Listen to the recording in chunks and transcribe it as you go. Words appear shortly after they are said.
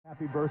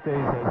Happy birthdays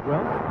as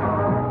well.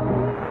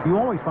 You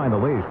always find the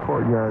latest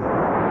courtyard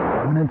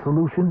permanent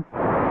solution.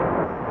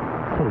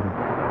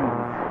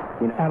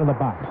 Out of the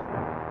box.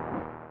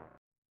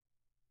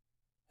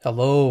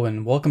 Hello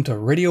and welcome to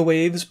Radio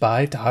Waves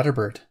by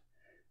Todderbert.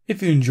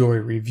 If you enjoy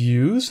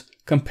reviews,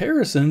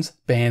 comparisons,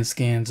 band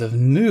scans of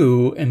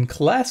new and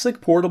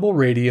classic portable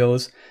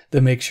radios,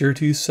 then make sure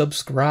to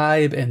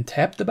subscribe and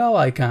tap the bell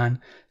icon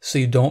so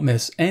you don't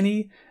miss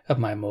any of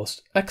my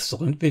most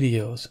excellent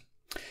videos.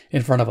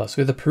 In front of us,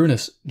 we have the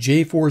Prunus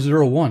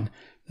J-401.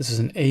 This is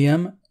an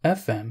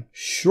AM/FM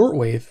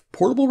shortwave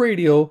portable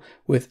radio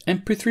with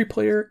MP3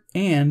 player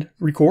and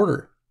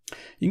recorder.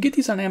 You can get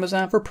these on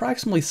Amazon for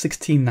approximately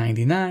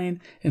 $16.99,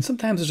 and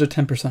sometimes there's a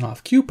 10%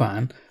 off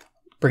coupon,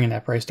 bringing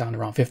that price down to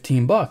around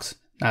 15 bucks.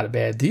 Not a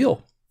bad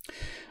deal.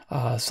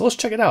 So let's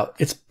check it out.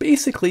 It's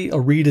basically a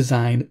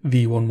redesigned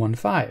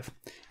V115.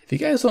 If you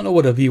guys don't know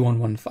what a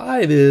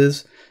V115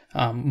 is,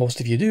 most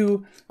of you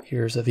do.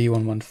 Here's a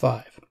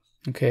V115.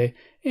 Okay,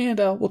 and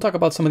we'll talk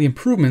about some of the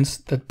improvements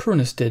that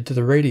Prunus did to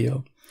the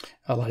radio.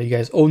 A lot of you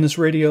guys own this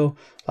radio.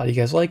 A lot of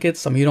you guys like it.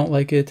 Some of you don't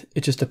like it.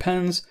 It just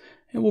depends.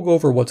 And we'll go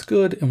over what's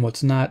good and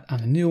what's not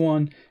on the new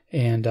one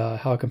and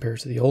how it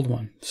compares to the old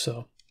one.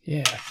 So,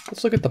 yeah,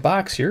 let's look at the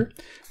box here.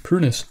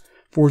 Prunus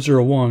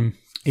 401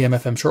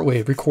 AM/FM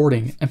shortwave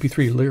recording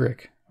MP3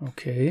 lyric.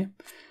 Okay,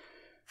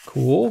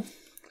 cool.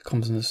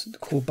 Comes in this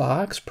cool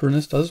box.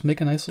 Prunus does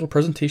make a nice little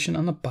presentation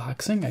on the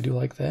boxing. I do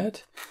like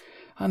that.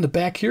 On the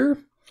back here,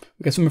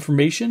 we got some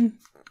information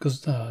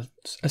because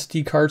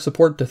SD card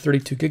support to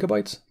 32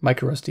 gigabytes,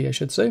 micro SD, I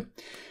should say.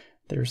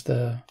 There's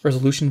the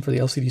resolution for the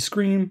LCD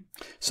screen.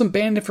 Some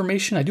band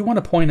information. I do want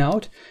to point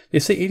out, they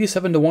say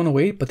 87 to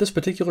 108, but this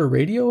particular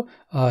radio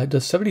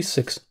does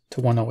 76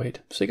 to 108.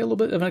 So you get a little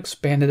bit of an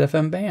expanded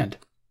FM band.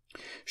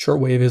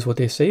 Shortwave is what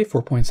they say,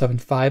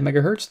 4.75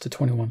 megahertz to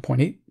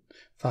 21.85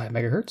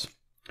 megahertz.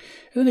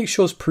 And then it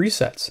shows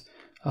presets,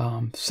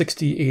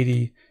 60,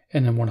 80,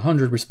 and then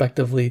 100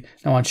 respectively.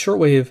 Now on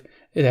shortwave,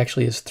 it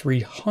actually is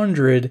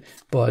 300,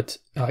 but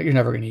you're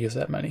never going to use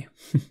that many.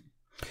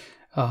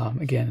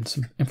 Again,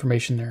 some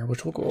information there,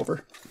 which we'll go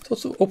over. So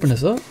let's open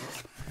this up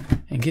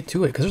and get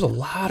to it, because there's a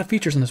lot of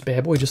features in this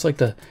bad boy, just like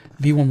the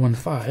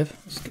V115.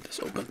 Let's get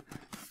this open.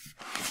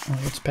 Oh,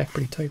 it's packed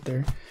pretty tight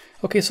there.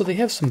 Okay, so they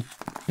have some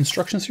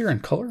instructions here in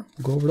color.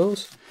 We'll go over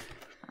those.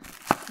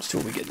 Let's see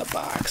what we get in the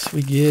box.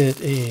 We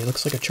get a,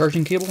 looks like a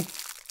charging cable.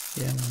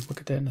 Yeah, I'm going to look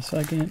at that in a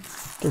second.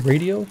 The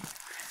radio.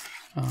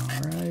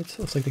 Alright,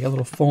 looks like they got a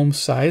little foam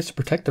sides to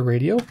protect the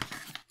radio.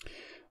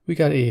 We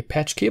got a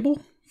patch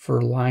cable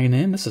for line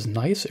in. This is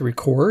nice. It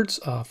records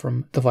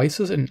from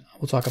devices, and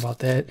we'll talk about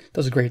that. It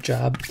does a great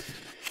job.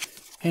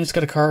 And it's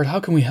got a card. How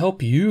can we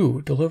help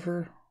you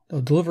deliver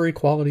delivery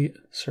quality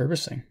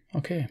servicing?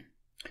 Okay.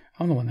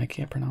 I'm the one that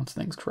can't pronounce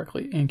things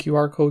correctly. And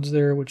QR codes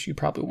there, which you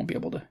probably won't be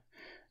able to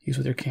use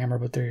with your camera,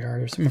 but there you are.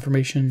 There's some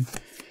information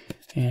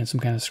and some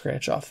kind of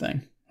scratch off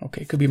thing.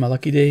 Okay, could be my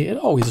lucky day. It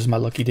always is my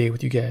lucky day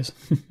with you guys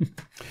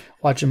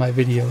watching my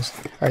videos.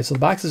 All right, so the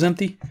box is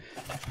empty.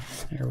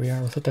 There we are.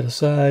 We'll set that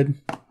aside.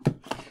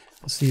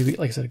 Let's see.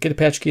 Like I said, get a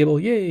patch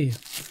cable. Yay!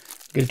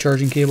 Get a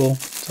charging cable.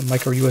 It's a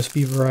micro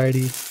USB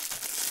variety.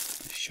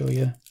 Show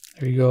you.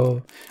 There you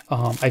go.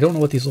 I don't know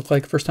what these look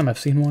like. First time I've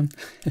seen one.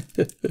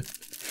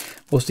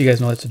 Most of you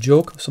guys know that's a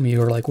joke. Some of you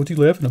are like, "What's he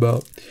laughing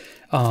about?"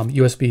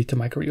 USB to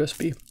micro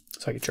USB.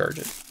 That's how you charge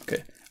it.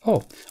 Okay.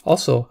 Oh,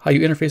 also how you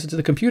interface it to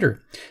the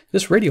computer.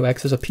 This radio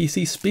acts as a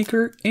PC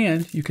speaker,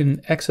 and you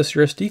can access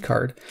your SD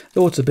card.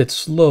 Though it's a bit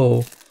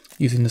slow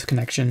using this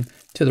connection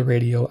to the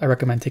radio, I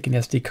recommend taking the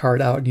SD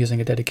card out and using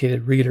a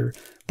dedicated reader.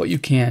 But you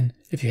can,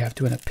 if you have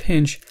to in a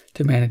pinch,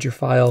 to manage your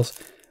files.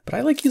 But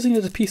I like using it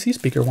as a PC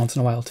speaker once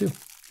in a while too.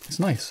 It's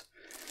nice.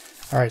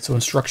 All right, so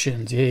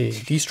instructions. Yay,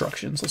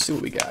 destructions. Let's see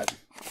what we got.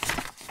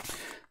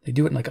 They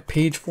do it in like a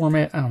page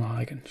format. I don't know.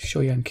 I can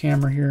show you on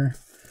camera here.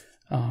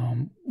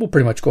 We'll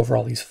pretty much go over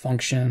all these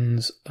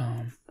functions.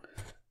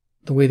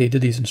 The way they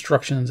did these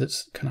instructions,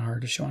 it's kind of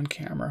hard to show on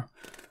camera.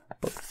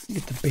 But you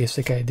get the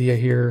basic idea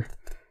here.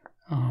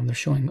 They're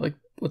showing like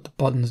what the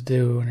buttons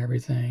do and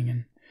everything.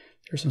 And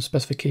there's some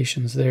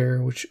specifications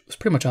there, which was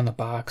pretty much on the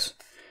box.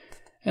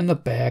 And the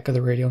back of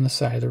the radio and the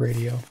side of the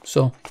radio.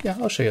 So yeah,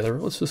 I'll show you.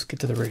 Let's just get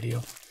to the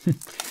radio.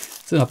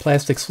 It's in a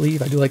plastic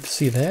sleeve. I do like to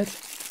see that.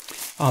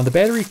 The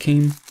battery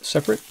came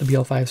separate, the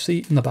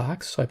BL5C in the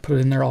box, so I put it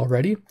in there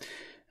already.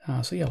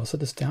 So yeah, we'll set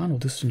this down. We'll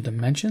do some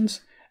dimensions,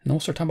 and then we'll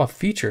start talking about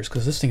features,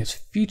 because this thing is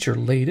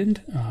feature-laden.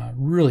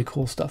 Really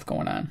cool stuff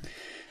going on.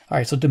 All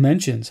right, so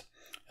dimensions.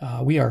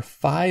 We are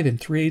 5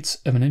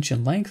 3/8 of an inch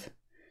in length.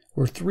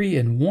 We're 3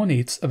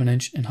 1/8 of an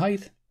inch in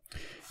height.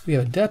 We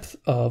have a depth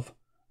of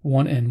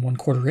 1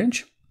 1/4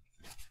 inch.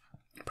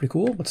 Pretty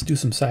cool. Let's do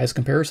some size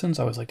comparisons.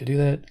 I always like to do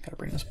that. Got to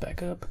bring this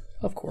back up,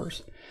 of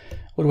course.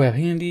 What do I have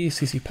handy?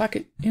 CC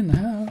pocket in the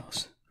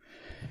house.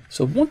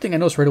 So one thing I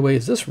noticed right away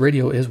is this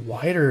radio is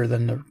wider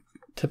than the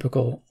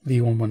typical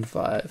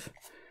V115.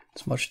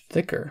 It's much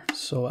thicker.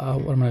 So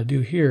what I'm going to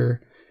do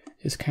here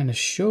is kind of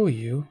show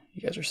you.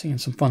 You guys are seeing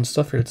some fun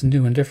stuff here that's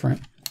new and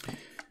different.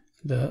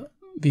 The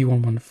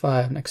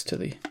V115 next to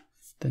the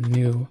the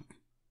new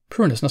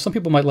Prunus. Now, some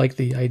people might like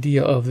the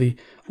idea of the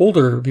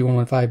older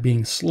V115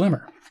 being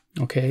slimmer.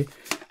 Okay,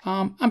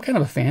 I'm kind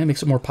of a fan. It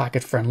makes it more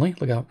pocket friendly.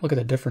 Look at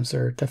the difference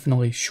there.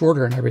 Definitely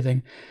shorter and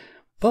everything.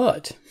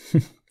 But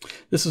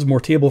this is more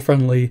table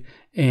friendly,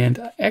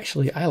 and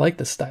actually I like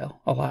this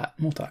style a lot.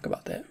 We'll talk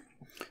about that.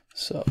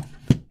 So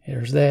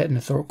there's that, and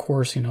of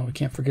course, you know, we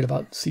can't forget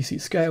about CC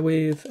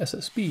Skywave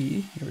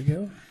SSB. Here we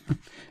go.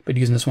 Been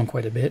using this one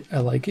quite a bit. I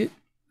like it.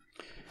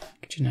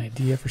 Get you an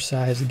idea for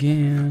size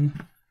again.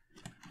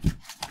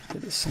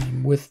 Get the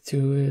same width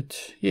to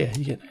it. Yeah,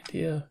 you get an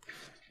idea.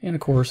 And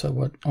of course,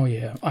 oh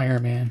yeah,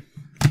 Iron Man.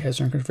 You guys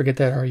aren't going to forget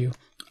that, are you?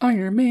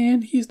 Iron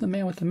Man, he's the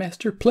man with the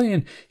master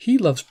plan. He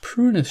loves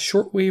Prunus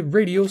shortwave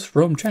radios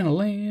from China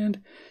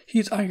land.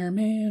 He's Iron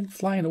Man,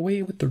 flying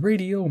away with the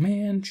radio,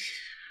 man. Shh.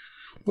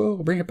 Whoa,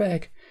 bring it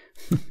back.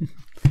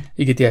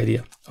 You get the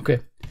idea. Okay,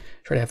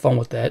 try to have fun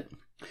with that.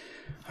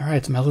 All right,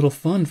 it's my little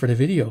fun for the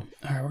video.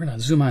 All right, we're going to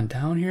zoom on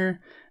down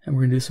here, and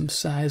we're going to do some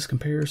size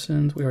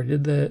comparisons. We already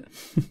did that.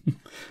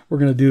 We're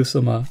going to do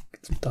some,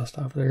 get some dust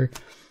off there.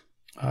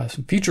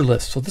 Some feature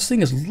lists. So this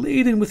thing is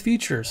laden with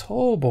features.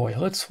 Oh boy,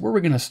 where are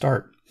we going to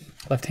start?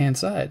 Left-hand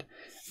side.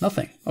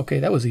 Nothing. Okay,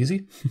 that was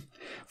easy.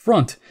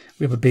 Front,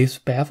 we have a bass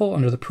baffle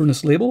under the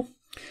Prunus label.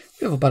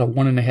 We have about a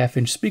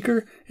 1.5-inch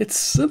speaker. It's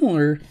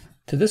similar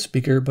to this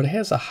speaker, but it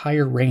has a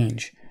higher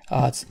range.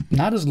 It's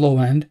not as low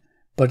end,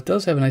 but it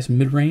does have a nice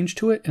mid-range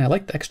to it, and I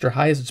like the extra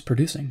highs it's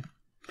producing.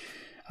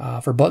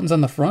 For buttons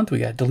on the front, we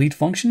got delete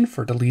function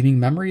for deleting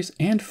memories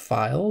and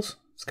files.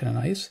 It's kind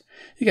of nice.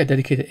 You got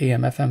dedicated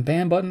AM/FM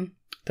band button,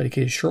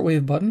 dedicated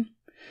shortwave button.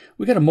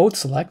 We got a mode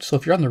select, so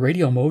if you're on the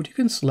radio mode, you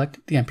can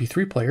select the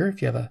MP3 player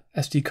if you have a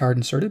SD card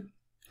inserted.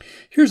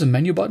 Here's a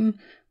menu button.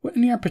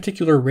 When you're on a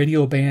particular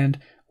radio band,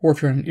 or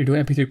if you're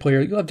doing MP3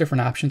 player, you'll have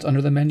different options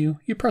under the menu.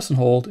 You press and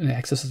hold, and it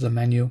accesses the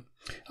menu.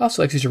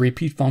 Also accesses a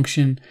repeat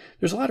function.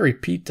 There's a lot of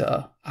repeat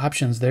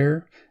options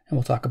there, and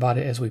we'll talk about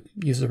it as we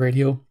use the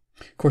radio.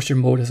 Of course, your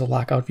mode is a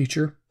lockout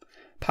feature.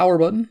 Power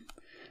button.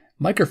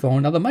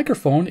 Microphone. Now the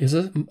microphone is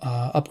an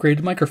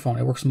upgraded microphone.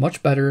 It works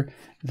much better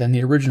than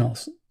the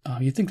originals.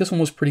 You'd think this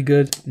one was pretty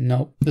good.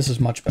 Nope, this is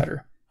much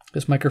better.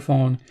 This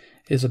microphone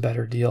is a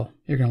better deal.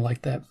 You're going to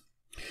like that.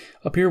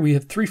 Up here we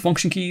have 3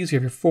 function keys. You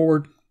have your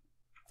forward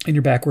and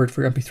your backward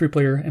for your MP3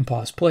 player and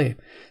pause play.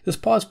 This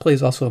pause play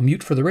is also a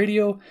mute for the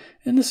radio,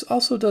 and this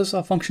also does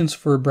functions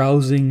for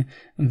browsing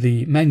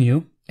the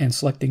menu and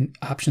selecting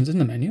options in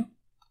the menu.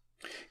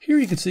 Here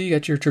you can see you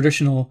got your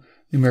traditional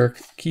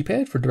numeric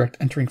keypad for direct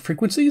entering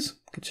frequencies,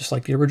 just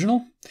like the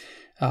original.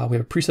 We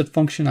have a preset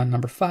function on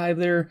number 5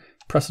 there.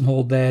 Press and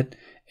hold that,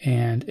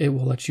 and it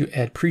will let you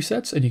add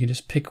presets, and you can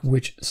just pick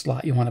which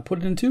slot you want to put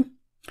it into.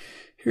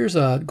 Here's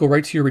go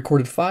right to your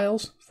recorded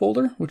files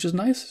folder, which is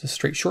nice. It's a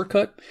straight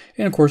shortcut.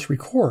 And of course,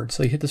 record.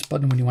 So you hit this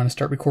button when you want to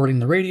start recording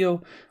the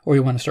radio, or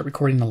you want to start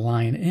recording the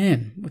line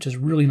in, which is a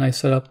really nice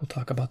setup. We'll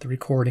talk about the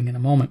recording in a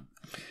moment.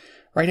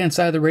 Right-hand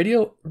side of the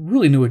radio,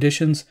 really new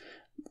additions.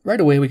 Right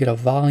away, we get a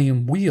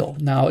volume wheel.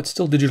 Now, it's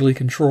still digitally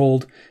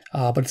controlled,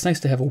 but it's nice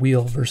to have a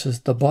wheel versus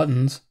the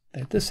buttons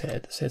that this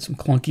had. This had some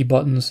clunky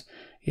buttons.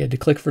 You had to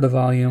click for the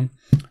volume.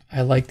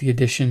 I like the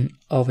addition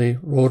of a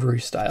rotary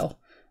style.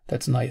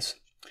 That's nice.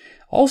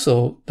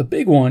 Also, the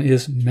big one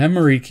is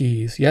memory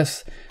keys.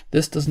 Yes,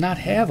 this does not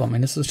have them,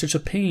 and this is such a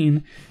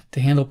pain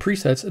to handle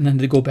presets and then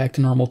to go back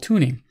to normal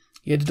tuning.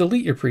 You had to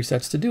delete your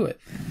presets to do it.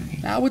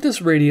 Now with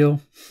this radio,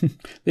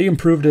 they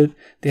improved it.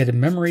 They had a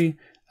memory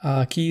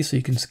key so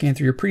you can scan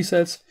through your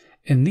presets,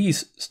 and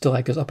these still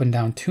act as up and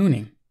down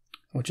tuning,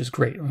 which is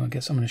great. I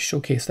guess I'm going to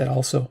showcase that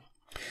also.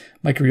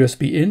 Micro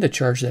USB in to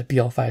charge that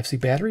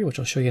BL5C battery, which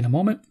I'll show you in a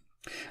moment.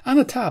 On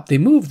the top, they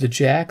moved the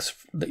jacks,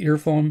 the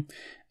earphone,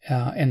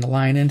 and the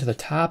line into the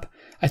top.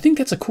 I think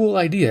that's a cool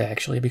idea,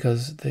 actually,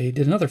 because they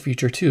did another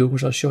feature too,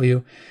 which I'll show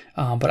you.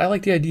 But I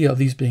like the idea of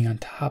these being on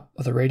top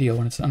of the radio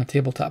when it's on a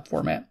tabletop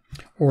format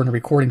or in a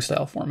recording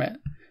style format.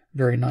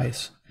 Very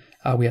nice.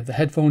 We have the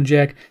headphone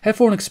jack.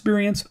 Headphone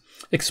experience.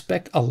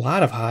 Expect a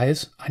lot of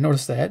highs. I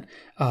noticed that.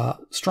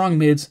 Strong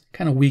mids,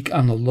 kind of weak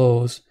on the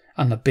lows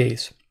on the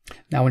bass.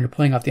 Now, when you're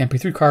playing off the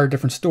MP3 card,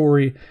 different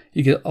story.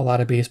 You get a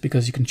lot of bass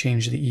because you can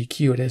change the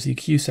EQ. It has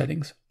EQ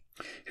settings.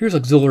 Here's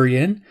auxiliary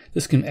in.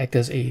 This can act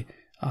as a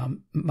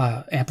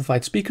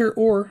amplified speaker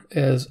or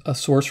as a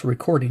source for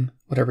recording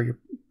whatever you're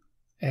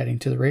adding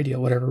to the radio.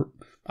 Whatever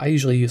I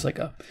usually use, like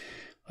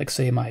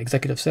say my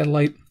executive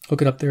satellite,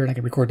 hook it up there, and I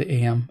can record the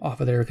AM off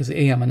of there because the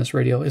AM on this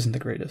radio isn't the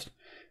greatest.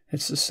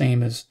 It's the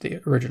same as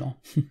the original.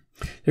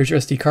 There's your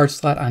SD card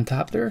slot on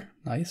top there.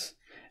 Nice.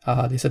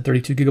 They said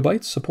 32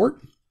 gigabytes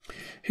support.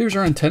 Here's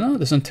our antenna.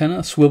 This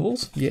antenna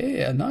swivels.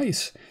 Yeah,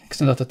 nice.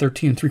 Extends out to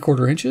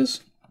 13.75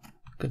 inches.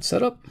 Good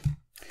setup.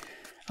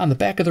 On the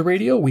back of the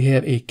radio, we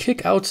have a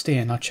kick-out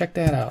stand. Now check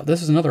that out.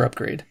 This is another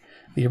upgrade.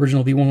 The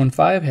original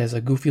V115 has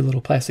a goofy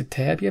little plastic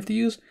tab you have to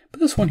use, but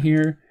this one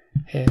here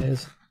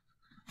has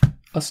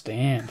a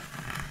stand.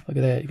 Look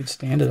at that. You can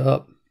stand it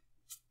up.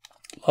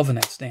 Loving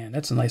that stand.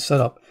 That's a nice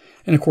setup.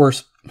 And of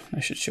course, I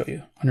should show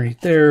you.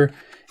 Underneath there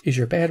is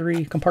your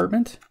battery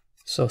compartment.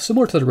 So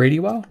similar to the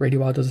Radio Wow.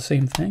 Radio Wow does the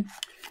same thing.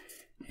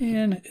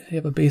 And they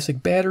have a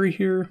basic battery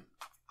here.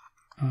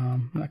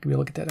 I'm not going to be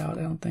able to get that out,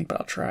 I don't think, but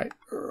I'll try.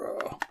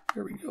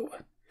 There we go.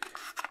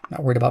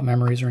 Not worried about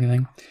memories or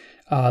anything.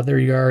 There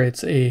you are.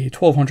 It's a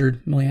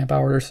 1200 milliamp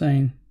hour, they're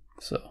saying.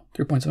 So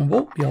 3.7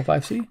 volt,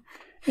 BL5C.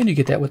 And you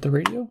get that with the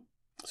radio.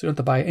 So you don't have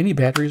to buy any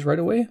batteries right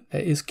away.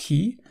 That is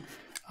key.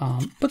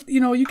 But, you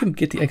know, you can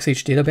get the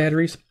XH data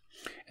batteries.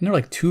 And they're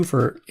like 2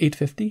 for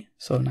 $850,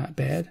 so not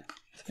bad.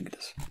 I think it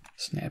just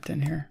snapped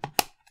in here.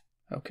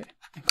 Okay,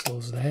 and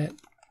close that.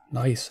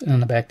 Nice. And on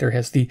the back there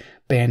has the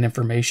band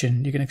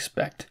information you can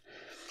expect.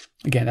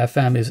 Again,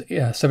 FM is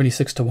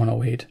 76 to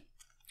 108.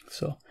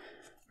 So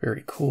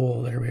very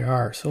cool. There we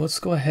are. So let's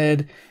go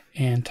ahead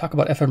and talk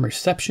about FM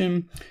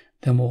reception.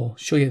 Then we'll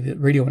show you the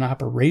radio in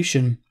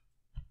operation.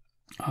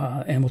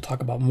 And we'll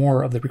talk about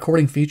more of the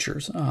recording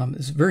features.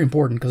 It's very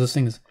important because this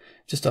thing is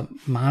just a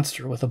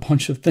monster with a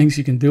bunch of things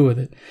you can do with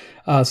it.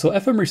 So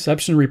FM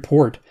reception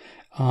report.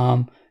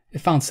 It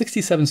found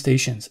 67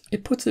 stations.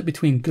 It puts it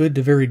between good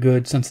to very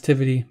good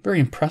sensitivity. Very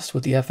impressed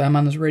with the FM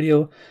on this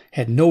radio.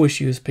 Had no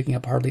issues picking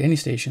up hardly any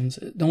stations.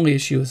 The only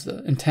issue is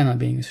the antenna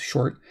being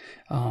short.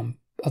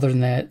 Other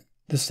than that,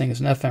 this thing is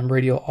an FM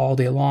radio all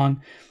day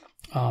long.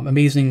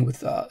 Amazing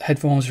with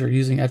headphones. If you're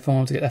using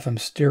headphones to get FM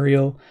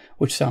stereo,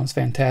 which sounds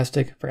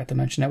fantastic. Forgot to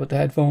mention that with the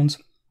headphones.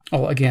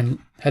 Oh, again,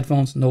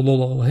 headphones, no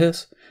low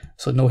hiss.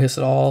 So no hiss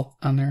at all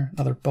on there.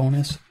 Another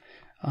bonus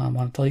I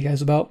want to tell you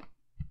guys about.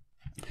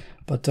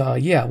 But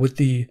yeah, with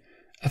the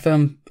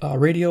FM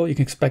radio, you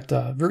can expect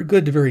very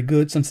good to very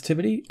good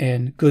sensitivity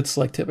and good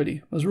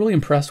selectivity. I was really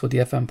impressed with the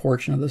FM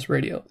portion of this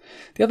radio.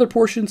 The other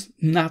portions,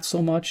 not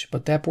so much,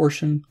 but that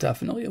portion,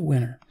 definitely a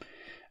winner.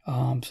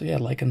 So yeah,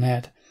 liking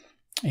that.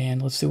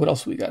 And let's see what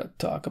else we got to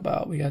talk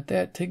about. We got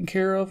that taken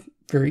care of.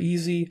 Very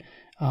easy.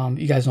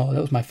 You guys know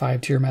that was my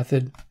 5-tier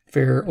method.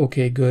 Fair,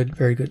 okay, good,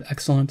 very good,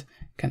 excellent.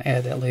 Can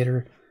add that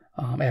later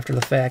after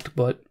the fact,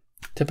 but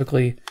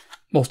typically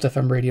most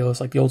FM radios,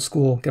 like the old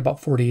school, get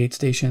about 48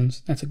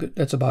 stations.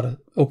 That's about a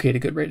okay to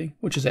good rating,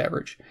 which is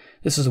average.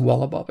 This is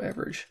well above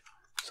average.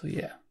 So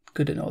yeah,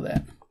 good to know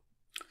that.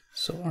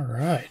 So all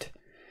right,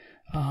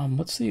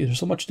 let's see. There's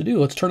so much to do.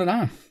 Let's turn it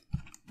on.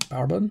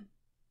 Power button.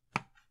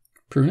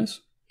 Prunus.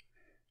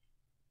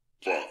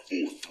 5, 4,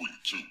 3,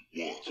 2, 1.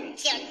 You'll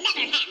never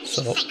have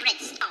So, sacred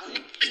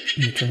stone.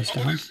 let me turn this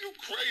down. You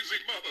crazy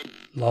mother.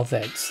 Love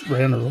that. It's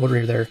right on the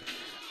rotary there.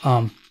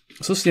 So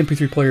this is the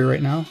MP3 player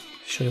right now.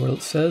 Show you what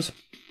it says.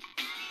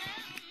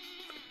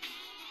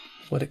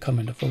 Let it come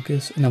into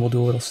focus, and then we'll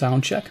do a little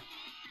sound check.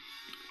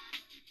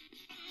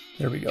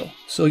 There we go.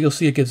 So you'll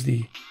see it gives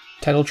the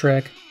title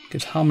track,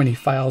 gives how many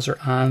files are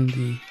on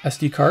the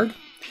SD card.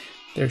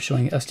 They're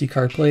showing SD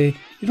card play.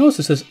 You notice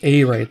it says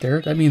A right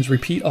there. That means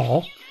repeat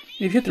all.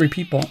 If you hit the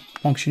repeat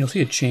function, you'll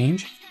see it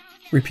change.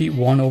 Repeat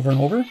one over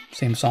and over,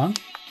 same song.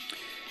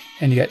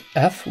 And you got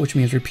F, which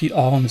means repeat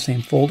all in the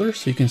same folder.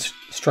 So you can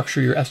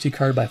structure your SD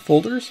card by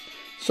folders.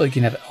 So you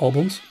can have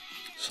albums.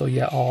 So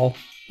yeah, all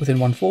within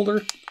one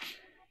folder.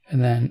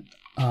 And then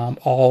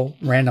all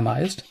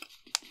randomized.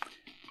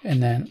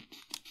 And then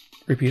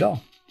repeat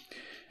all.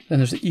 Then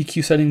there's the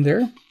EQ setting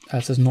there.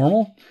 It says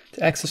normal.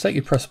 To access that,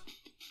 you press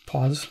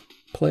pause,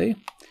 play.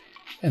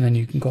 And then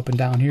you can go up and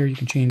down here. You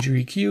can change your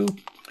EQ.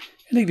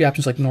 And they give you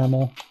options like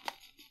normal,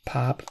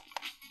 pop,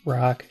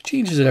 rock.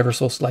 Changes it ever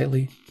so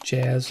slightly.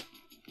 Jazz,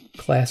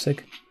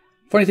 classic.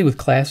 Funny thing with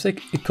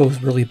classic, it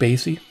goes really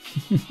bassy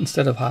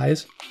instead of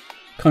highs.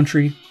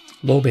 Country,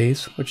 low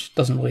bass, which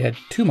doesn't really add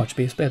too much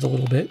bass, but adds a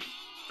little bit.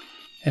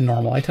 And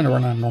normal. I tend to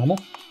run on normal.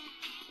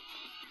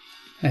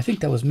 And I think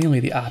that was mainly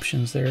the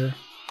options there.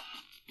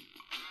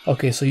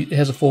 Okay, so it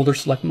has a folder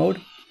select mode.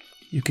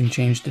 You can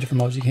change the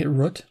different modes. You can hit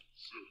root.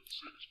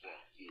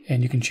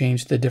 And you can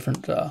change the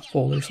different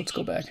folders. Let's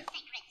go back.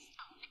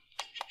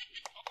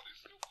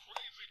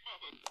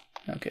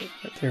 Okay,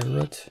 right there,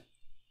 root.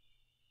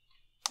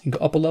 You can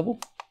go up a level.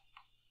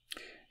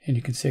 And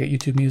you can say I got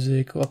YouTube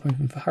music, go up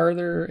even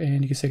farther.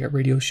 And you can say I got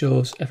radio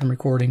shows, FM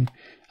recording.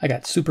 I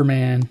got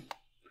Superman.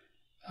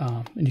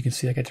 And you can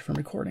see I got different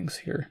recordings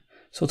here.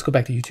 So let's go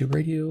back to YouTube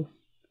radio.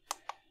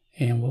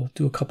 And we'll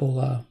do a couple,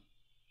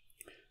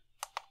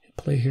 hit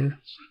play here.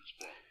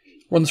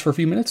 Run this for a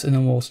few minutes, and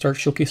then we'll start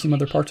showcasing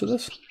other parts of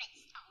this.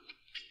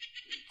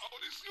 Oh,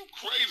 this you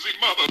crazy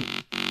mother.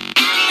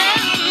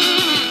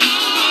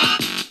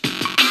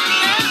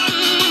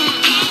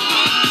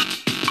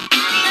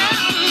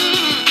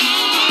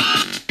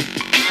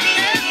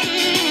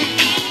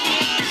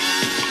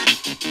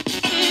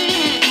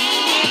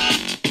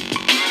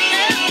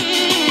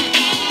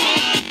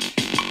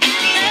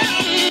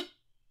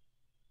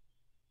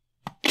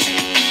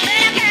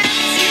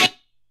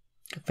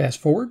 Fast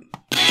forward.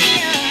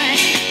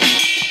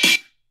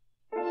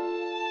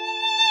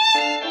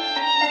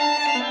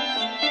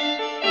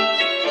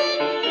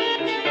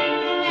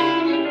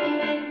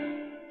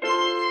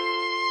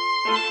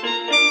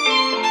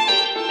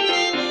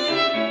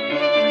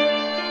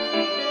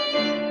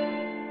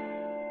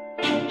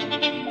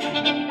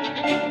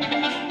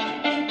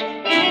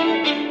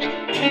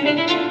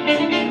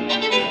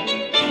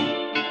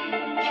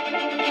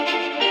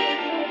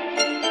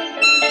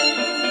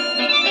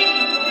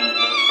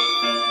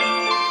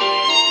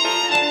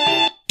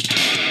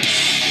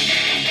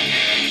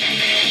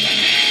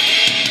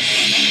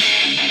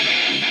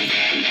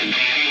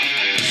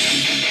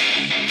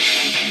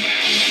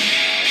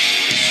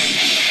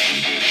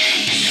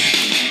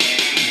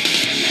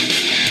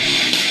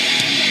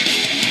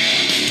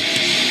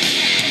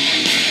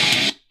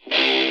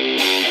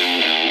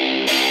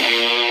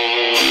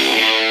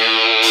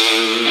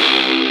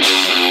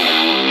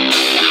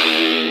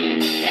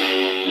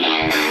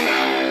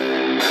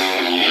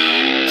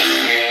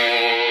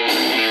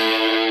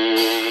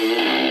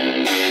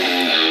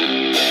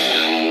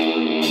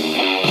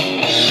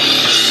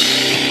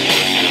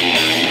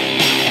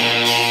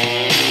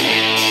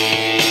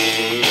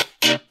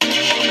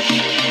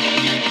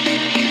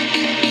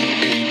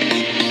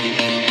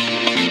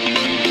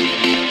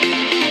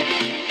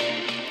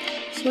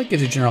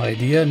 gives you a general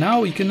idea.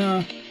 Now you can,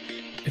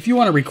 if you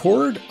want to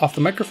record off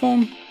the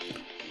microphone,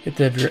 you have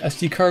to have your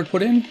SD card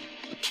put in,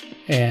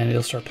 and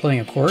it'll start playing,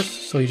 of course.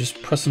 So you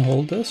just press and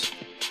hold this.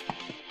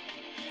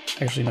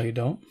 Actually, no, you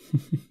don't.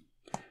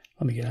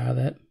 Let me get out of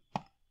that.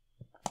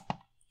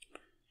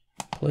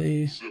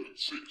 Play. 7,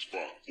 6,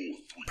 5, 4, 3.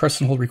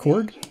 Press and hold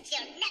record.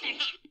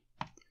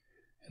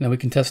 And then we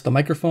can test the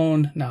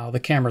microphone. Now the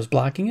camera's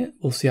blocking it.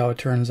 We'll see how it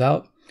turns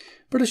out.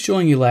 But it's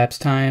showing you lapse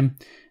time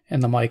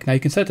and the mic. Now you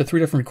can set it to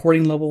 3 different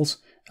recording levels.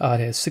 It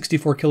has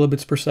 64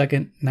 kilobits per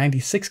second,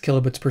 96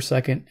 kilobits per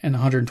second, and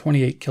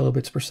 128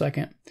 kilobits per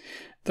second.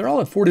 They're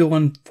all at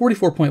 44.1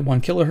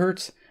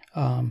 kilohertz.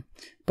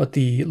 But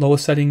the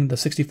lowest setting, the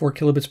 64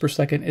 kilobits per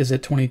second, is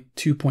at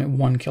 22.1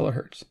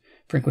 kilohertz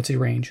frequency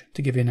range,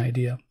 to give you an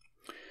idea.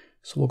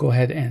 So we'll go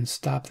ahead and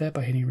stop that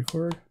by hitting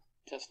record.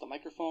 Test the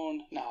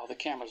microphone. Now the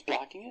camera's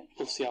blocking it.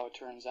 We'll see how it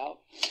turns out.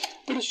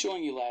 But it's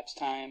showing you lapse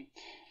time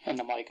and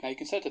the mic. Now you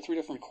can set it to 3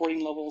 different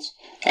recording levels.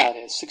 It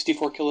has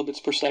 64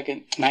 kilobits per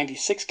second,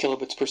 96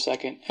 kilobits per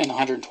second, and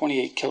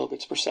 128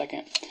 kilobits per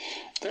second.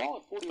 They're all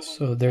at 41.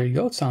 So there you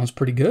go. It sounds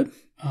pretty good.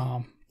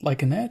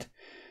 Liking that.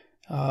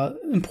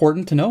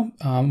 Important to know,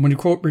 when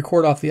you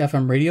record off the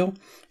FM radio,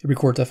 it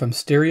records FM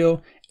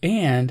stereo,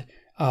 and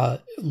a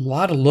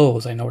lot of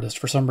lows. I noticed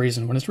for some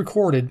reason when it's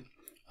recorded,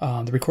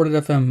 the recorded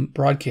FM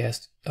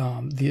broadcast,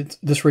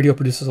 this radio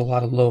produces a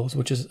lot of lows,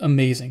 which is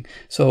amazing.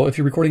 So if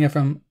you're recording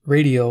FM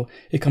radio,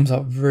 it comes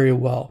out very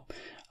well.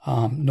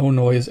 No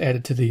noise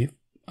added to the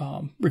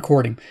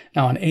recording.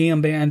 Now on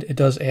AM band, it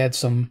does add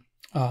some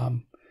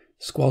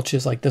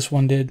squelches like this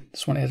one did.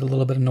 This one added a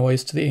little bit of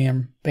noise to the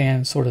AM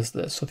band, so does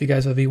this. So if you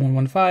guys have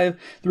V115,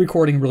 the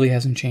recording really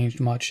hasn't changed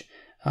much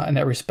in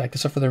that respect,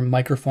 except for their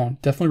microphone.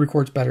 Definitely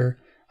records better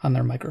on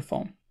their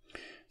microphone.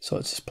 So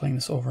it's just playing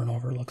this over and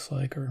over, it looks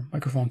like, or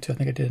microphone 2. I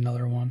think I did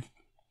another one.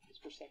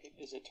 Per second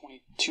is at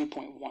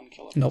 22.1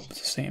 kilohertz. Nope,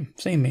 it's the same.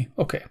 Same me.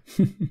 Okay.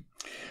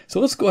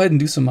 So let's go ahead and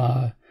do some,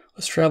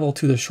 let's travel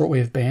to the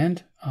shortwave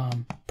band.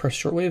 Press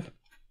shortwave.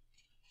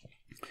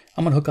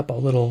 I'm going to hook up a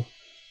little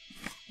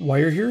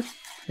wire here.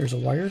 Here's a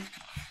wire.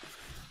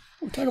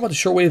 We'll talk about the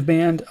shortwave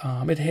band.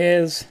 It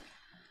has,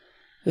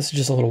 this is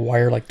just a little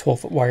wire, like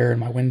 12-foot wire in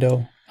my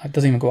window. It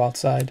doesn't even go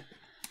outside.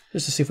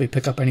 Just to see if we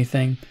pick up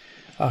anything.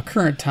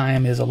 Current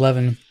time is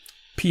 11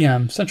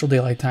 p.m. Central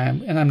Daylight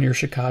Time, and I'm near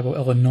Chicago,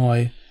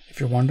 Illinois, if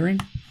you're wondering.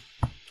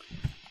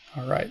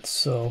 All right,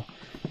 so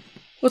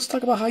let's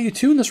talk about how you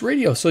tune this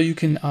radio. So you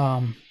can,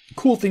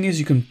 cool thing is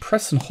you can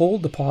press and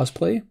hold the pause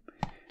play,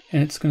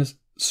 and it's going to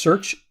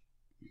search.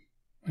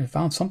 I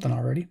found something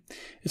already.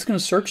 It's going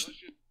to search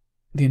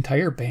the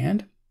entire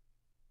band.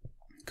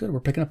 Good, we're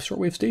picking up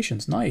shortwave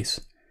stations.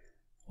 Nice.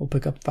 We'll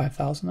pick up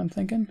 5,000, I'm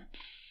thinking.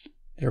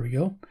 There we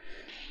go.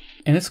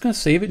 And it's going to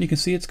save it, and you can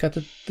see it's got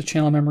the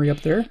channel memory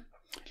up there.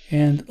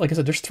 And like I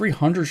said, there's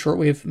 300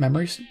 shortwave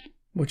memories,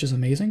 which is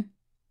amazing.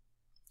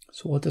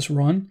 So we'll let this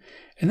run.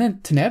 And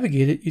then to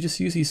navigate it, you just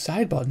use these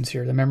side buttons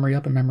here, the memory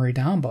up and memory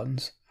down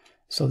buttons.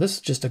 So this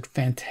is just a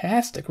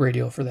fantastic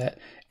radio for that.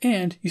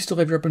 And you still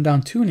have your up and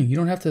down tuning. You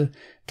don't have to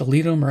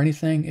delete them or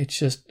anything. It's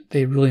just,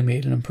 they really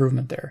made an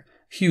improvement there.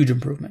 Huge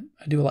improvement.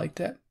 I do like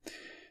that.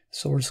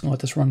 So we're just going to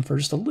let this run for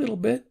just a little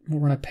bit. We're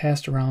going to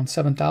pass around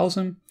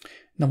 7,000.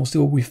 Then we'll see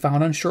what we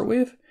found on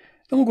shortwave.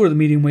 Then we'll go to the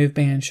medium wave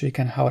band, show you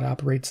kind of how it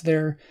operates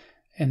there.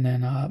 And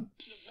then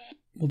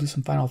we'll do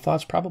some final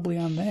thoughts probably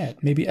on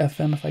that. Maybe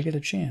FM if I get a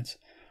chance.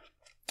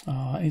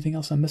 Anything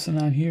else I'm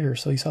missing on here?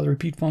 So you saw the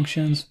repeat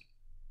functions.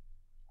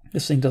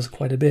 This thing does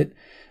quite a bit.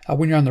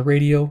 When you're on the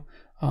radio,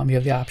 you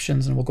have the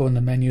options, and we'll go in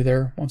the menu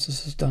there once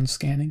this is done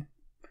scanning.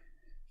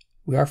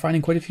 We are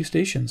finding quite a few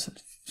stations.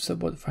 So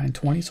what, find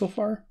 20 so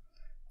far?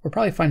 We're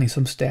probably finding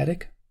some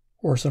static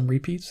or some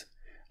repeats.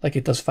 Like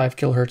it does 5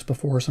 kilohertz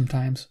before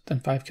sometimes, then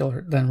 5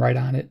 kilohertz, then right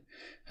on it.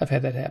 I've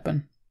had that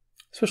happen,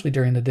 especially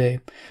during the day.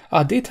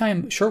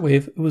 Daytime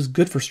shortwave, it was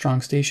good for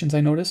strong stations,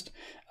 I noticed.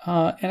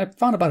 And I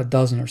found about a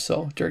dozen or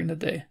so during the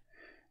day.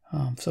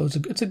 So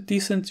it's a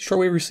decent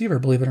shortwave receiver,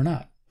 believe it or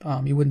not.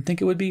 You wouldn't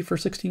think it would be for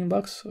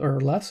 $16 or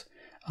less,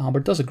 but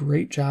it does a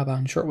great job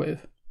on shortwave.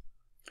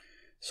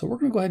 So we're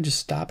going to go ahead and just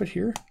stop it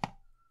here.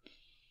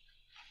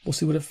 We'll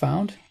see what it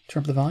found.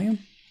 Turn up the volume.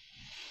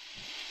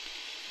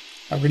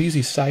 We're going to use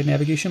these side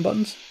navigation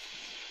buttons.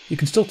 You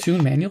can still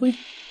tune manually.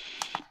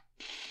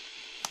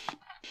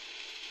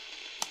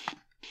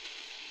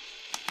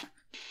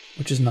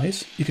 Which is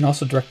nice. You can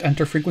also direct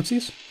enter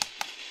frequencies.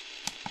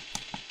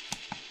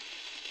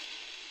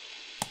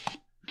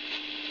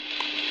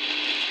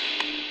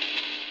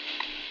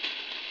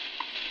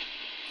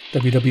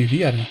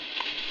 WWV out of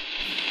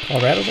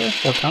Colorado there,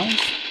 Fort Collins.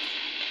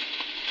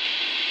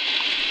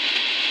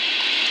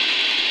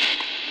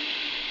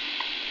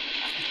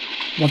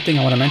 One thing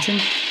I want to mention,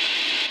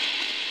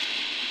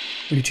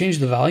 when you change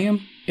the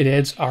volume, it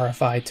adds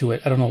RFI to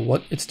it. I don't know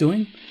what it's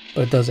doing,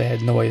 but it does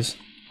add noise.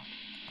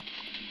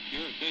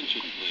 Your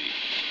attention, please.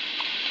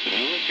 The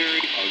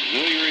Military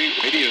Auxiliary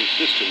Radio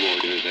System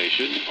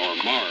Organization, or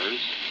MARS,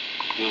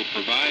 will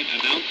provide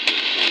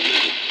announcements on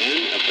minute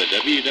 10 of the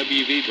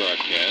WWV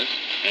broadcast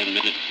and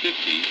minute 50 of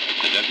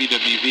the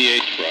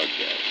WWVH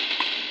broadcast.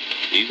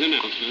 These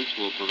announcements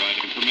will provide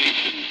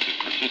information to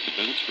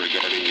participants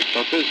regarding the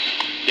purpose,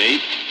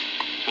 date,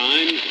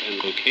 times,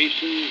 and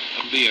locations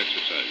of the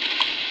exercise.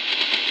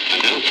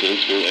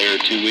 Announcements will air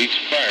 2 weeks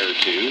prior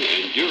to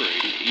and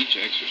during each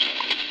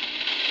exercise.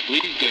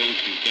 Please go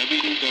to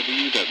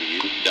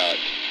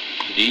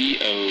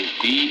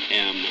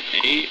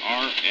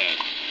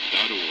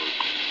www.dodbmars.org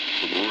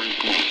for more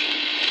information.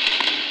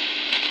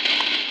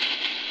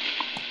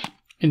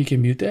 And you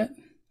can mute that.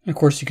 And of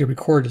course, you can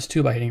record this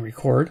too by hitting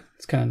record.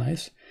 It's kind of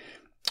nice.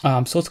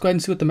 So let's go ahead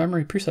and see what the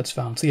memory presets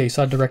found. So yeah, you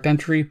saw direct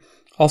entry.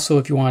 Also,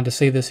 if you wanted to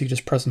save this, you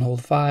just press and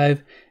hold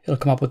 5. It'll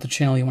come up with the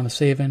channel you want to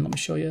save in. Let me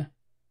show you.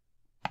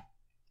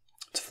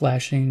 It's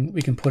flashing.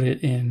 We can put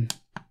it in.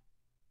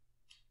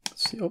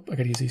 Let's see. Oh, I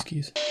gotta use these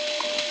keys. I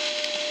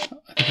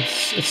think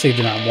it's saved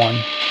it on 1.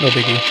 No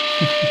biggie.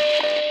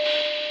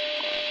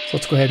 So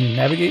let's go ahead and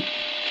navigate.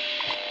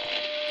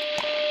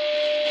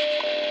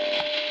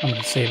 I'm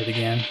gonna save it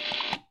again.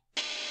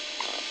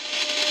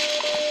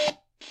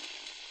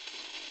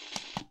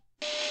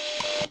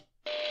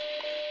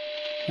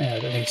 Yeah, I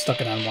think it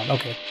stuck it on 1.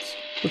 Okay,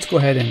 let's go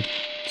ahead and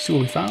see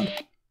what we found.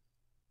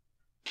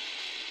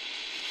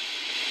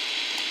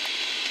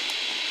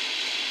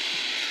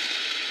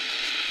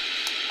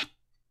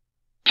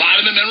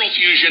 Vitamin Mineral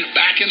Fusion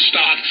back in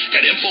stock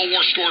at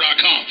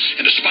InfoWarsStore.com.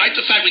 And despite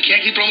the fact we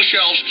can't keep it on the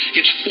shelves,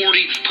 it's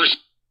 40%.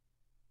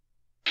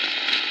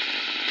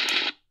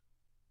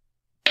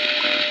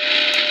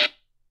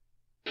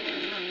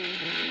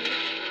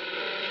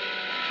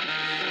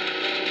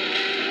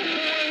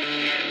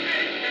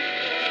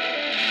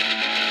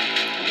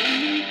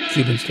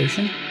 Cuban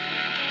station.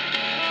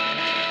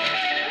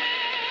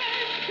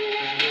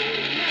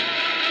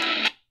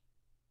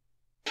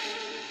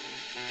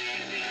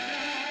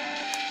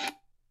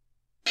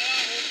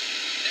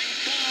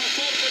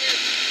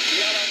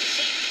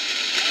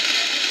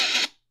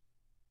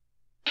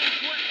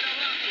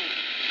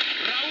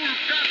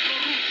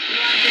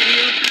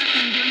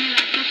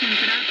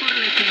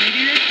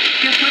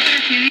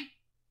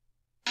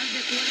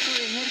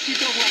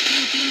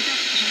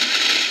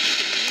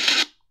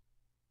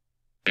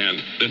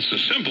 And it's a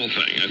simple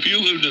thing. If you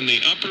lived in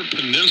the Upper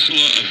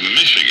Peninsula of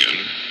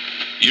Michigan,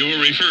 you were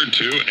referred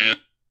to as...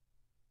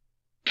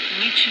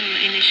 Mutual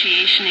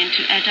initiation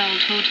into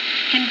adulthood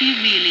can be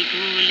really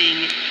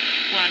grueling,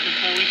 while the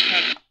boys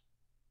have...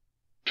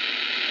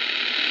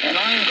 And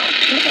I'm a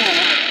simple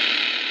man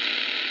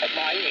at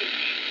my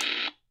age.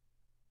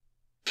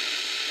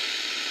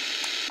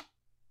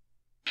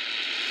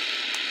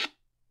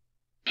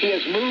 He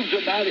has moved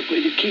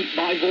dramatically to keep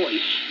my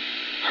voice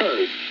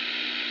heard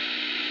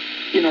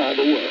in all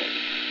the world.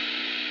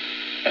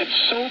 And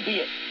so be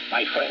it,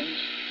 my friends.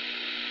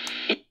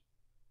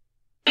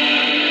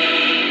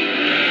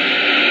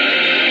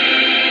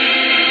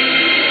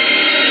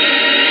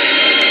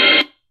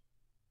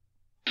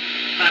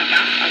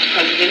 As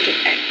president of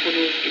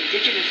Ecuador's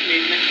indigenous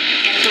movement,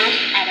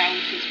 endorsed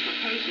Arauz's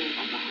proposal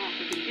on behalf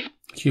of indigenous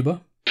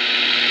Cuba.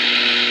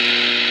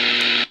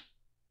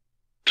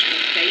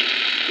 state.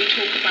 We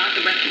talk about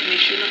the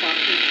recognition of our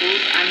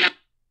peoples and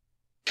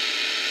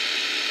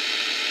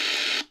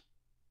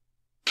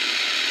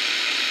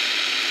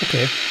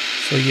Okay,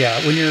 so yeah,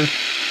 when you're,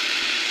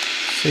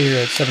 say you're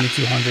at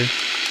 7200,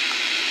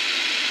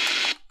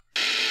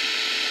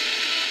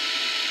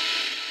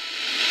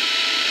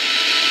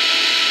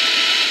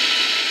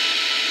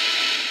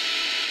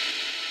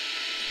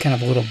 kind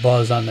of a little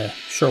buzz on the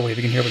shortwave.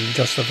 You can hear when you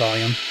adjust the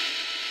volume.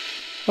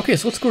 Okay,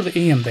 so let's go to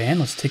the AM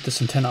band. Let's take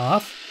this antenna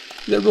off.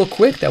 Do that real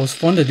quick. That was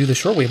fun to do the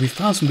shortwave. We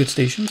found some good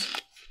stations.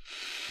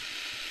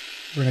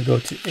 We're going to go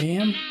to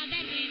AM.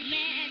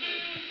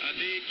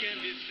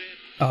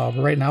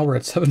 Right now we're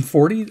at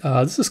 740.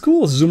 This is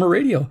cool. This is Zoomer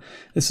Radio.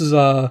 This is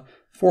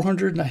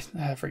 400, I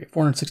forget,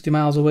 460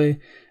 miles away.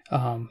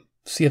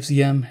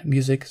 CFZM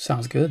music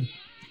sounds good.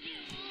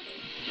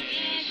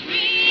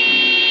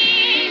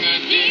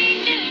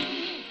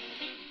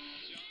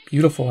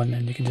 Beautiful, and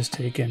then you can just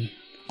take in.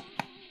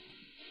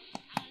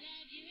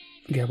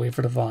 You gotta wait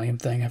for the volume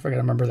thing. I forgot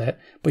to remember that.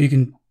 But you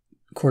can,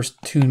 of course,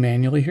 tune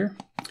manually here.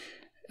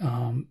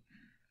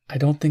 I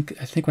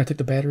think when I took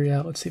the battery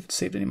out, let's see if it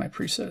saved any of my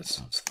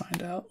presets. Let's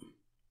find out.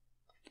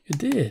 It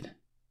did.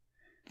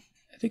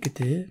 I think it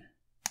did.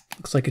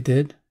 Looks like it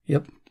did.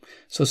 Yep.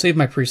 So save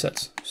my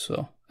presets.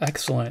 So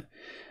excellent.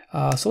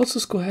 So let's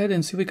just go ahead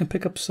and see if we can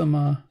pick up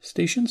some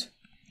stations.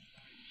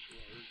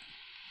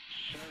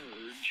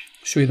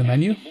 Show you the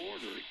menu.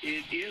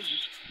 It is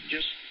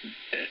just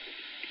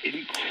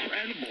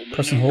incredible.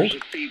 Press and hold.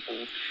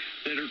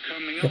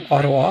 Yep,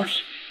 auto off.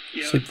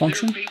 Sleep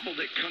function.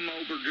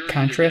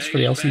 Contrast for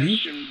the LCD.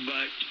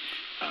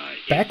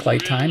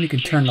 Backlight time, you can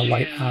turn the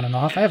light on and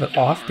off. I have it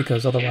off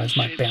because otherwise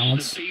my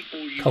balance,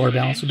 color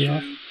balance would be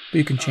off. But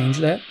you can change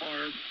that.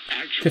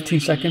 15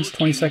 seconds,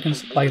 20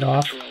 seconds, light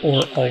off,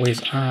 or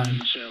always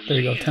on. There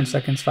you go, 10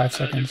 seconds, 5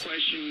 seconds.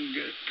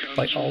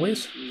 Light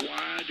always.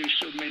 Why do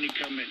so many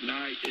come at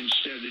night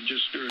instead of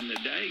just during the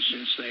day,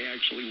 since they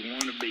actually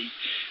want to be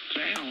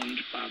found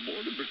by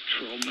Border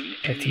Patrolmen.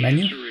 Back And to the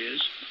menu. answer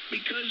is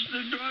because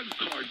the drug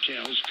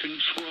cartels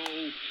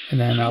control. And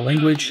then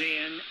language,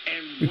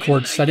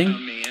 record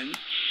setting.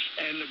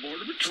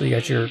 So you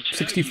got your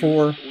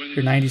 64,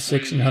 your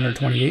 96, and your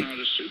 128.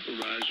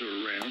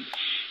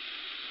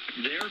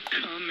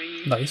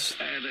 Nice.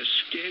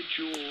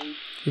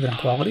 Leave it on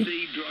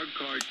quality.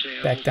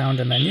 Back down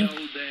to menu.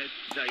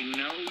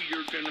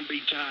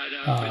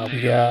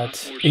 We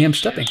got AM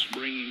stepping.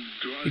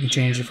 You can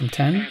change it from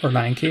 10 or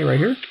 9K right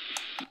here.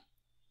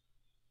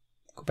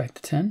 Go back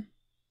to 10.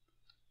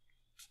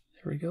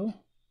 There we go.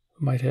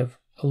 We might have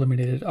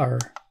eliminated our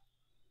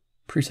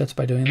presets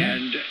by doing that.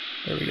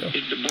 There we go.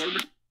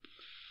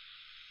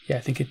 Yeah,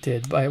 I think it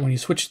did. But when you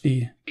switch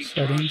the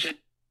settings...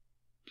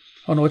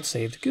 Oh no, it's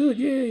saved. Good,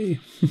 yay!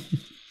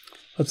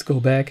 Let's go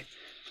back.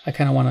 I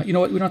kind of want to... You know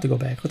what? We don't have to go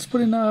back. Let's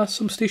put in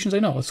some stations I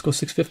know. Let's go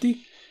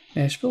 650,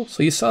 Nashville.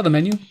 So you saw the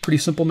menu. Pretty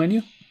simple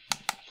menu.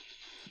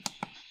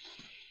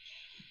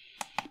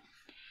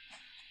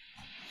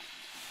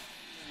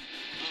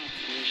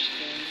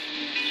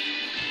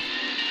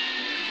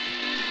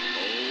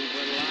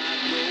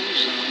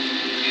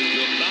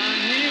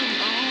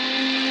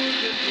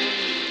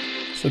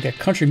 So we got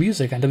country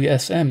music on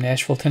WSM,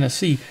 Nashville,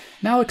 Tennessee.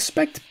 Now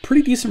expect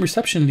pretty decent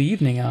reception in the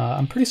evening.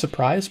 I'm pretty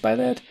surprised by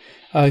that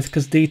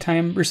because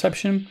daytime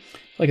reception,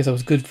 like I said,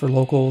 was good for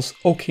locals,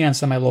 okay on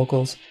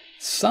semi-locals.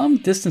 Some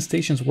distant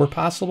stations were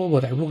possible,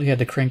 but I really had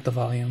to crank the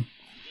volume.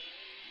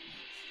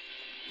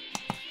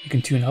 You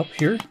can tune up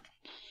here.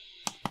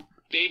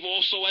 They've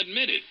also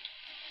admitted,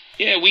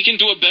 yeah, we can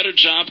do a better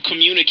job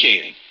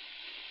communicating,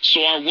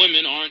 so our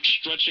women aren't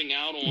stretching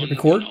out on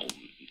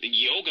the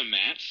yoga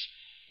mats,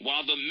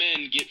 while the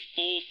men get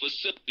full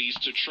facilities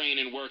to train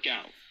and work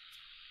out.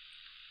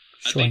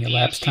 Showing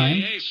elapsed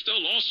time.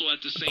 Still also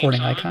at the same recording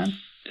time, icon.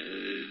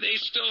 They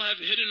still have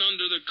hidden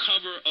under the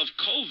cover of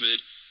COVID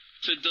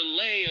to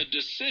delay a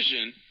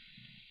decision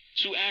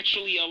to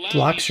actually allow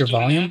blocks your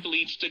volume,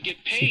 athletes to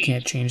get paid. so you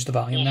can't change the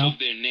volume now. Of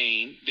their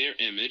name, their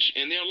image,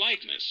 and their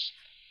likeness.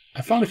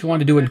 I found if you want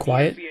to do it in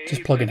quiet,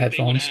 just plug in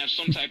headphones. They have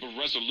some type of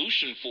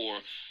resolution for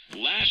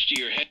last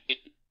year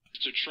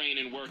to train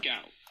and work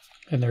out.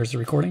 And there's the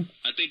recording.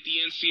 I think the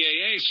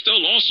NCAA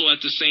still also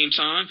at the same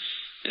time,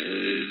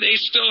 they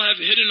still have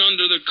hidden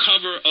under the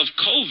cover of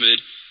COVID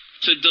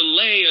to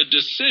delay a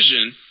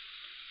decision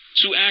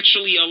to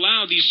actually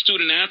allow these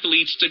student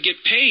athletes to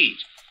get paid.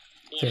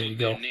 There you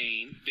go. All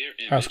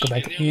right, let's go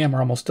back to AM. We're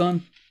almost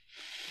done.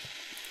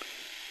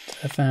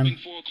 FM.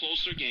 For a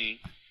closer game.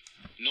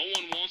 No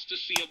one wants to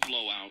see a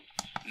blowout.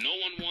 No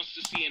one wants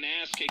to see an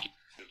ass kicking.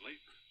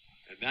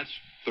 And that's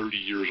 30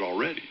 years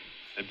already.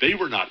 And they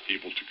were not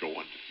able to go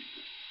undefeated.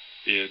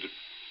 And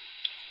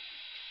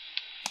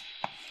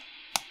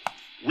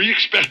we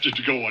expected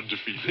to go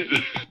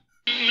undefeated.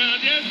 Now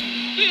just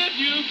if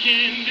you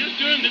can, just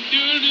turn the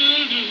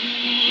do-do-do.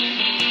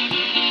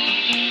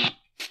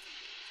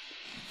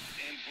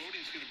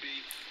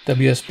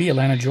 WSB,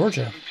 Atlanta,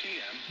 Georgia.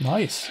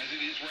 Nice. As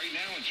it is right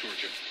now in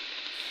Georgia.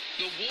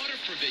 The water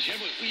provision,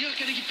 you're not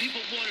going to give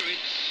people water,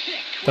 it's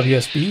sick.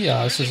 WSB,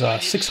 this is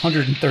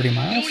 630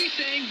 miles. You know what he's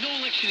saying? No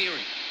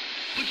electioneering.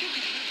 But you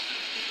can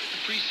have the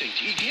precinct.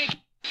 You can't.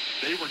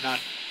 They were not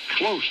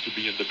close to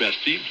being the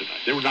best team tonight.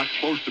 They were not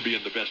close to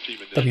being the best team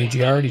in this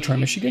WGR, Detroit,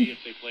 Michigan.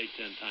 If they played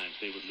 10 times,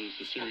 they would lose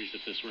the series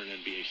if this were an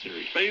NBA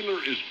series. Baylor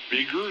is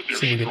bigger,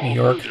 they're So we get stronger,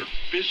 New York. they're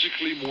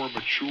physically more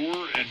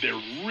mature, and they're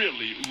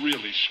really,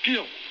 really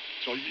skilled.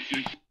 So you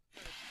As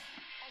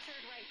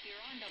heard right here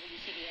on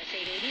WCBS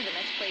 880, the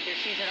Mets played their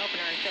season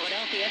opener in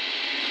Philadelphia.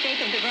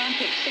 Jacob deGrom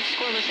pitched 6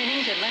 scoreless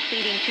innings and left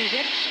leading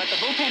 2-zip, but the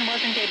bullpen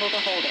wasn't able to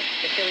hold it.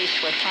 The Phillies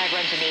scored 5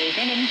 runs in the 8th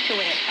innings to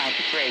win it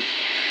 5-3.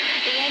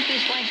 The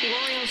Yankees flanked the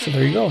Orioles. So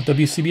there you go,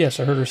 WCBS.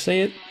 I heard her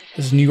say it.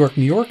 This is New York,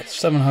 New York,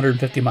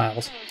 750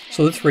 miles.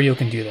 So this radio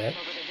can do that.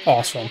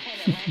 Awesome.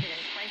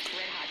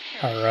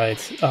 All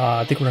right,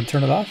 I think we're going to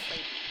turn it off.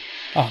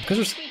 Oh, because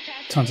there's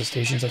tons of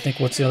stations. I think,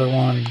 what's the other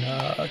one?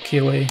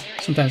 KOA.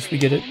 Sometimes we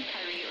get it.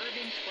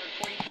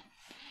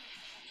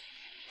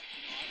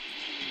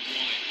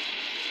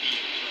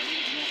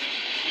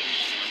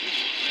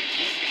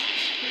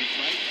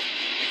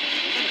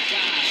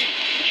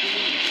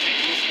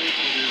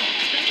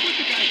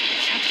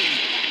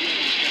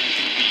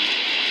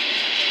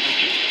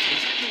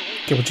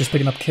 Okay, we're just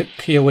picking up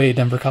KOA,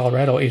 Denver,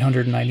 Colorado,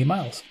 890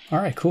 miles. All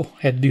right, cool.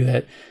 Had to do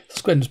that.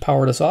 Let's go ahead and just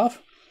power this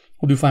off.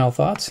 We'll do final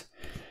thoughts.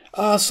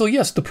 So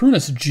yes, the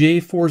Prunus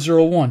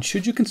J-401.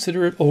 Should you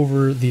consider it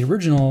over the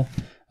original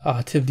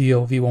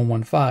TIVDO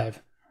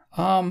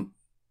V115?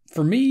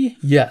 For me,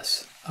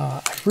 yes.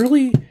 I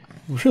really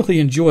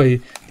enjoy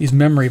these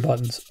memory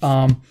buttons.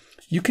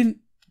 You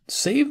can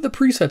save the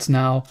presets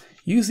now,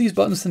 use these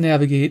buttons to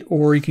navigate,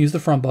 or you can use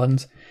the front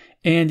buttons,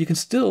 and you can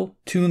still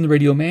tune the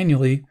radio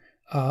manually,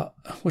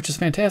 which is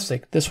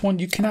fantastic. This one,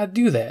 you cannot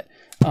do that.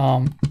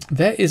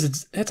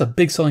 That's a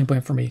big selling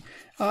point for me.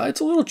 It's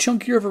a little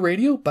chunkier of a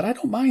radio, but I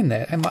don't mind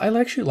that. I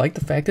actually like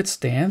the fact it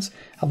stands.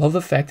 I love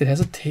the fact it has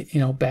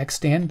a back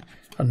stand,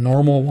 a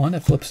normal one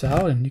that flips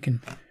out, and you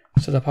can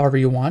set up however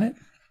you want it.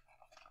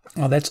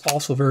 That's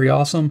also very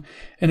awesome.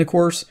 And of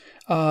course,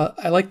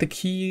 I like the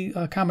key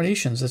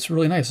combinations. That's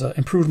really nice.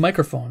 Improved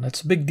microphone.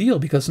 That's a big deal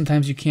because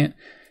sometimes you can't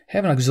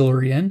have an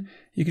auxiliary in.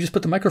 You can just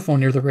put the microphone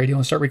near the radio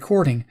and start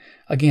recording.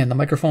 Again, the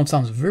microphone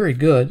sounds very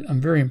good.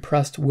 I'm very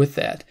impressed with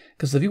that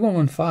because the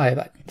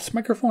V115, this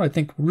microphone I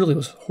think really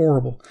was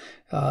horrible.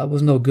 It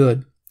was no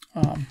good.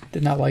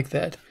 Did not like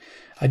that.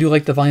 I do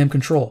like the volume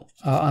control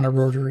on a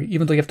rotary.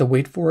 Even though you have to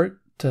wait for it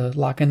to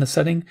lock in the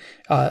setting,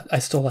 I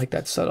still like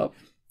that setup.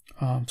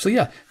 So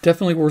yeah,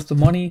 definitely worth the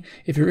money.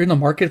 If you're in the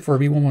market for a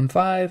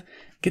V115,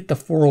 get the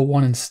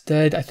 401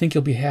 instead. I think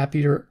you'll be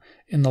happier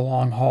in the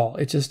long haul.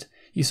 It just,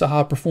 you saw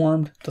how it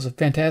performed. Does a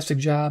fantastic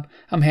job.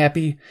 I'm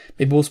happy.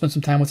 Maybe we'll spend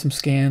some time with some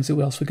scans, see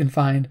what else we can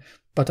find.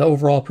 But the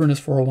overall Prunus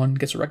 401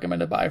 gets a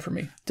recommended buy for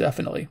me,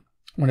 definitely.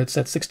 When it's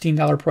at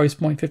 $16 price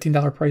point,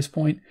 $15 price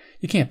point,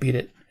 you can't beat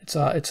it.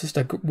 It's just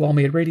a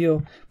well-made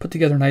radio, put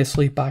together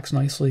nicely, boxed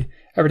nicely,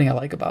 everything I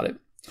like about it.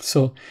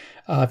 So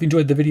if you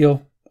enjoyed the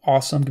video,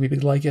 awesome. Give me a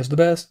big like, yes, the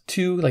best.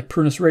 2, like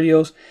Prunus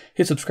radios,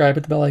 hit subscribe,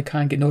 hit the bell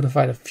icon, get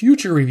notified of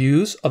future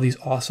reviews of these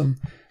awesome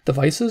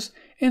devices.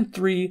 And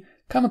 3,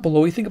 comment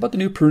below what you think about the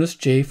new Prunus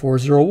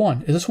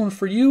J-401. Is this one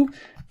for you?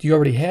 Do you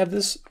already have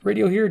this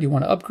radio here? Do you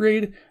want to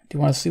upgrade? Do you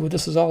want to see what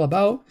this is all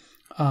about?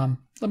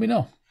 Let me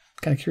know.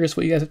 Kind of curious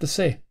what you guys have to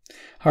say.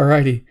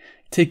 Alrighty,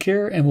 take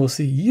care, and we'll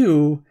see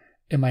you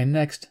in my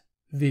next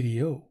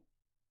video.